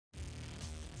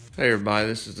Hey everybody,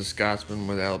 this is the Scotsman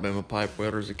with Alabama Pipe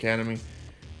Welders Academy.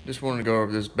 Just wanted to go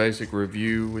over this basic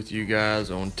review with you guys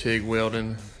on TIG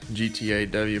welding,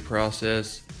 GTAW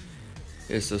process.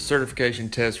 It's a certification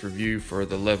test review for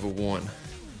the level 1.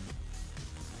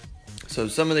 So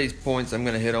some of these points I'm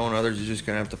going to hit on, others you're just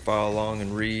going to have to follow along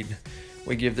and read.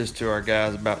 We give this to our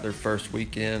guys about their first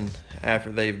weekend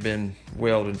after they've been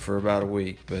welding for about a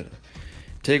week. But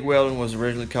TIG welding was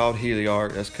originally called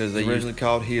heliarc. That's because they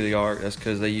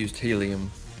used helium.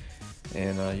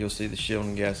 And you'll see the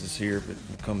shielding gases here, but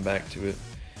we'll come back to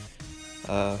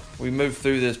it. We moved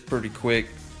through this pretty quick,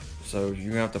 so you're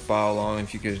gonna have to follow along.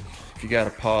 If you got to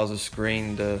pause the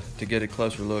screen to get a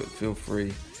closer look, feel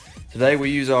free. Today we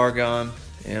use argon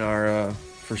in our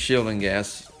for shielding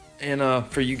gas, and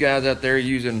for you guys out there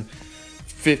using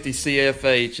 50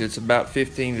 CFH, it's about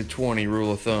 15 to 20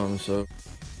 rule of thumb. So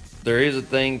there is a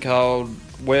thing called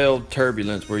weld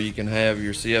turbulence where you can have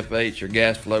your CFH or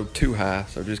gas flow too high,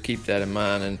 so just keep that in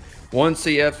mind. And 1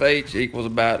 CFH equals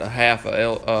about a half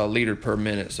a liter per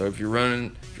minute. So if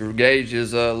your gauge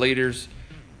is liters,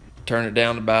 turn it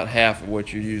down to about half of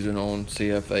what you're using on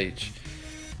CFH.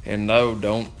 And no,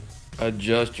 don't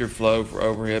adjust your flow for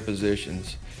overhead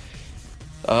positions.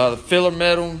 The filler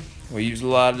metal, we use a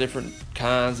lot of different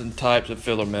kinds and types of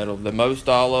filler metal.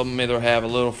 All of them either have a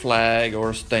little flag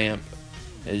or a stamp.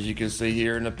 As you can see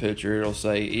here in the picture, it'll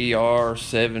say ER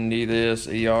 70 this,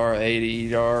 ER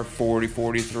 80, ER 40,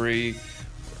 43.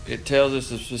 It tells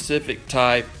us a specific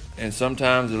type, and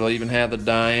sometimes it'll even have the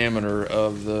diameter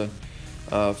of the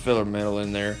filler metal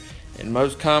in there. And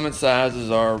most common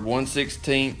sizes are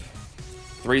 1/16,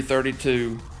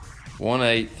 332,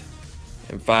 1/8,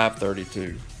 and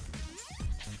 532.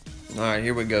 Alright,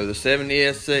 here we go. The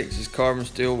 70S6 is carbon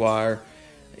steel wire.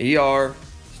 ER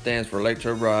stands for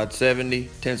electrode rod. 70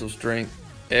 tensile strength.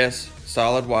 S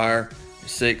solid wire.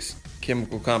 6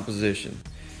 chemical composition.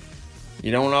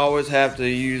 You don't always have to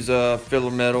use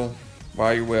filler metal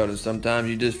while you're welding. Sometimes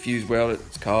you just fuse weld it.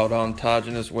 It's called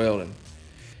autogenous welding.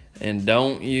 And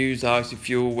don't use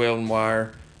oxy-fuel welding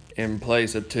wire in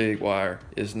place of TIG wire.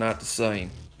 It's not the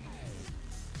same.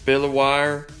 Filler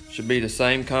wire should be the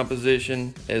same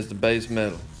composition as the base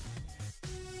metal.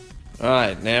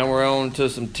 Alright, now we're on to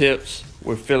some tips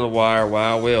with filler wire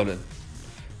while welding.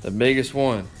 The biggest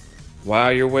one,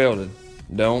 while you're welding,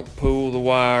 don't pull the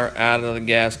wire out of the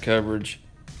gas coverage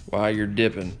while you're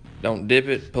dipping. Don't dip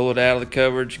it, pull it out of the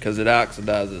coverage, because it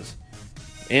oxidizes.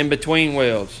 In between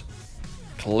welds,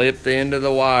 clip the end of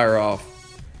the wire off.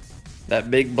 That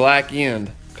big black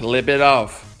end, clip it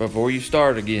off before you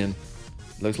start again.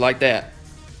 Looks like that.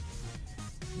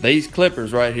 These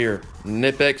clippers right here,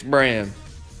 Nipex brand,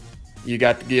 you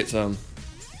got to get some.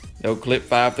 They'll clip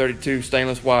 532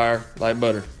 stainless wire like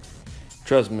butter.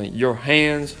 Trust me, your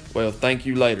hands will thank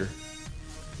you later.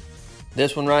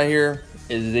 This one right here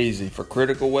is easy. For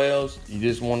critical welds, you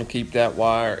just want to keep that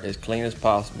wire as clean as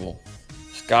possible.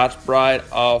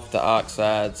 Scotch-Brite off the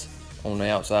oxides on the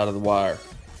outside of the wire.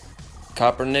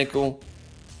 Copper nickel,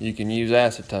 you can use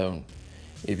acetone.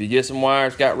 If you get some wire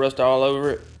that's got rust all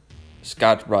over it,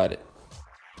 Scotch-Brite it.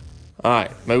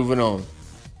 Alright, moving on.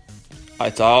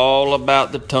 It's all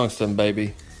about the tungsten,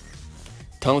 baby.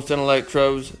 Tungsten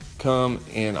electrodes come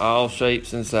in all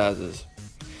shapes and sizes.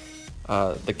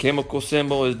 The chemical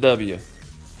symbol is W.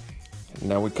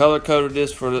 Now we color coded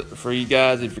this for you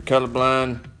guys. If you're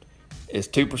colorblind, it's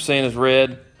 2% is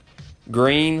red.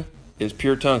 Green is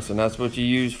pure tungsten. That's what you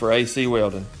use for AC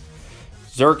welding.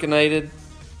 Zirconated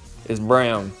is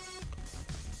brown.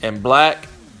 And black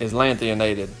is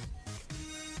lanthionated.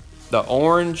 The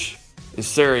orange is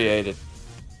serrated.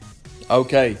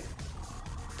 Okay,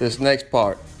 this next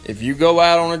part. If you go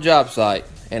out on a job site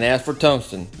and ask for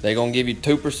tungsten, they're going to give you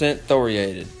 2%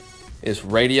 thoriated. It's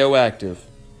radioactive.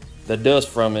 The dust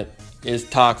from it is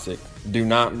toxic. Do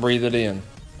not breathe it in.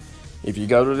 If you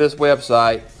go to this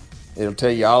website, it'll tell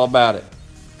you all about it.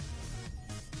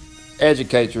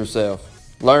 Educate yourself.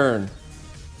 Learn.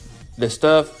 This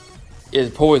stuff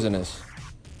is poisonous.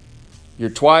 You're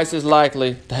twice as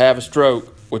likely to have a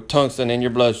stroke with tungsten in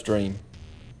your bloodstream.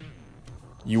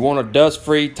 You want a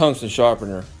dust-free tungsten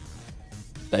sharpener.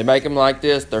 They make them like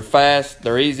this. They're fast,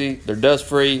 they're easy, they're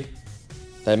dust-free.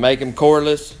 They make them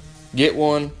cordless. Get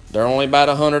one. They're only about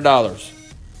 $100.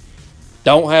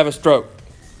 Don't have a stroke.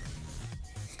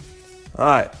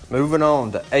 Alright, moving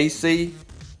on to AC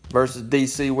versus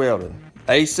DC welding.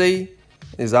 AC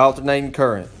is alternating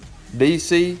current.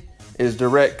 DC is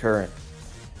direct current.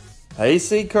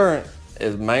 AC current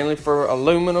is mainly for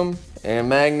aluminum and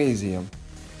magnesium.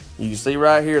 You can see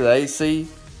right here the AC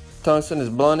tungsten is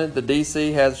blunted, the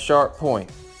DC has a sharp point.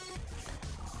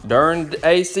 During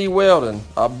AC welding,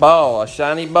 a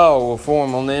shiny ball will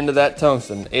form on the end of that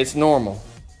tungsten. It's normal.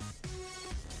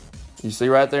 You see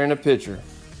right there in the picture.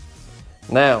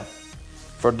 Now,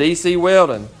 for DC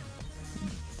welding,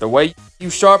 the way you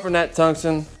sharpen that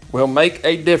tungsten will make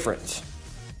a difference.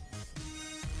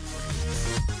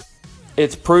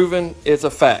 It's proven, it's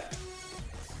a fact.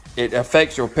 It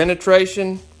affects your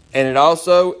penetration and it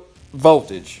also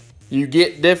voltage. You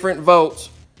get different volts.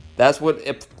 That's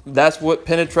what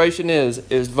penetration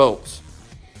is volts.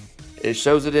 It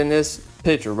shows it in this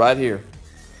picture right here.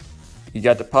 You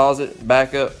got to pause it,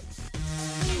 back up.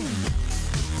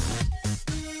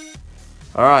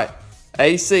 All right,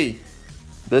 AC.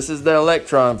 This is the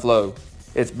electron flow.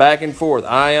 It's back and forth,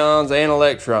 ions and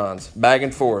electrons, back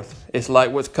and forth. It's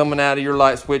like what's coming out of your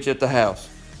light switch at the house.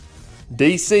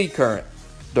 DC current,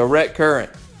 direct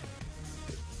current.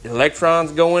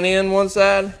 Electrons going in one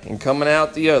side and coming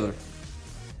out the other.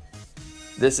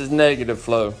 This is negative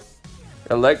flow.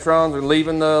 Electrons are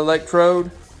leaving the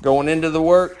electrode, going into the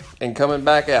work and coming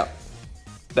back out.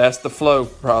 That's the flow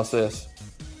process.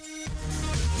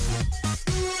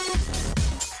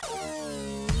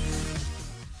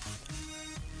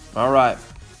 All right,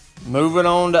 moving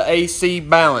on to AC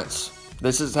balance.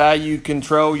 This is how you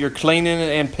control your cleaning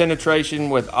and penetration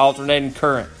with alternating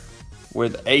current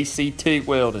with AC TIG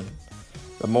welding.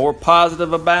 The more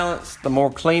positive a balance, the more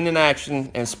cleaning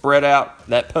action and spread out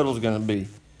that puddle is going to be.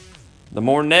 The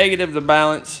more negative the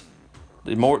balance,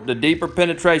 the deeper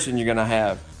penetration you're going to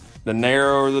have, the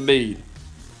narrower the bead.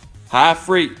 High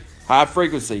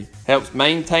frequency helps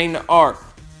maintain the arc.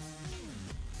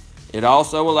 It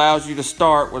also allows you to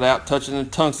start without touching the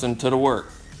tungsten to the work.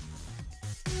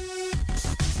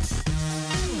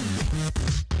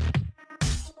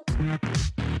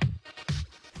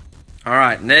 All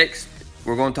right, next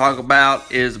we're going to talk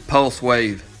about is a pulse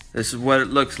wave. This is what it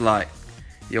looks like.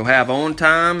 You'll have on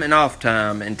time and off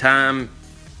time and time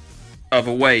of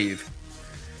a wave.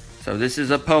 So this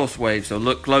is a pulse wave, so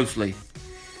look closely.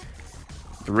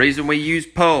 The reason we use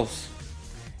pulse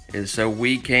is so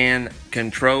we can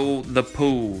control the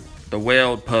pool, the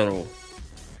weld puddle.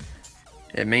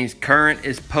 It means current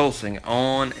is pulsing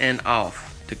on and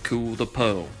off to cool the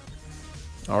puddle.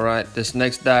 All right, this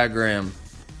next diagram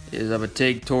is of a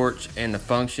TIG torch and the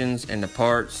functions and the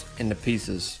parts and the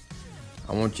pieces.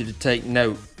 I want you to take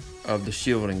note of the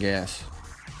shielding gas,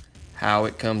 how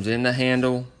it comes in the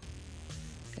handle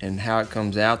and how it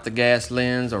comes out the gas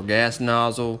lens or gas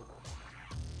nozzle.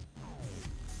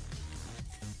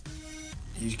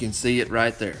 You can see it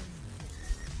right there.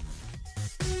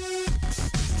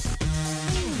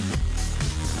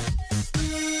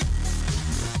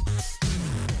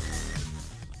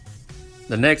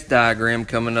 The next diagram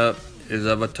coming up is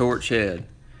of a torch head.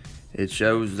 It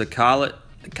shows the collet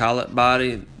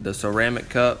body, the ceramic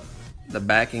cup, the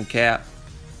backing cap,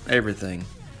 everything.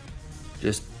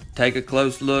 Just take a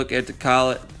close look at the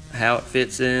collet, how it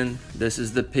fits in. This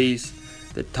is the piece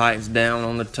that tightens down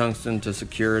on the tungsten to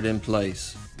secure it in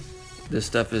place. This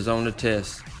stuff is on the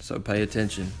test, so pay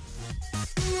attention.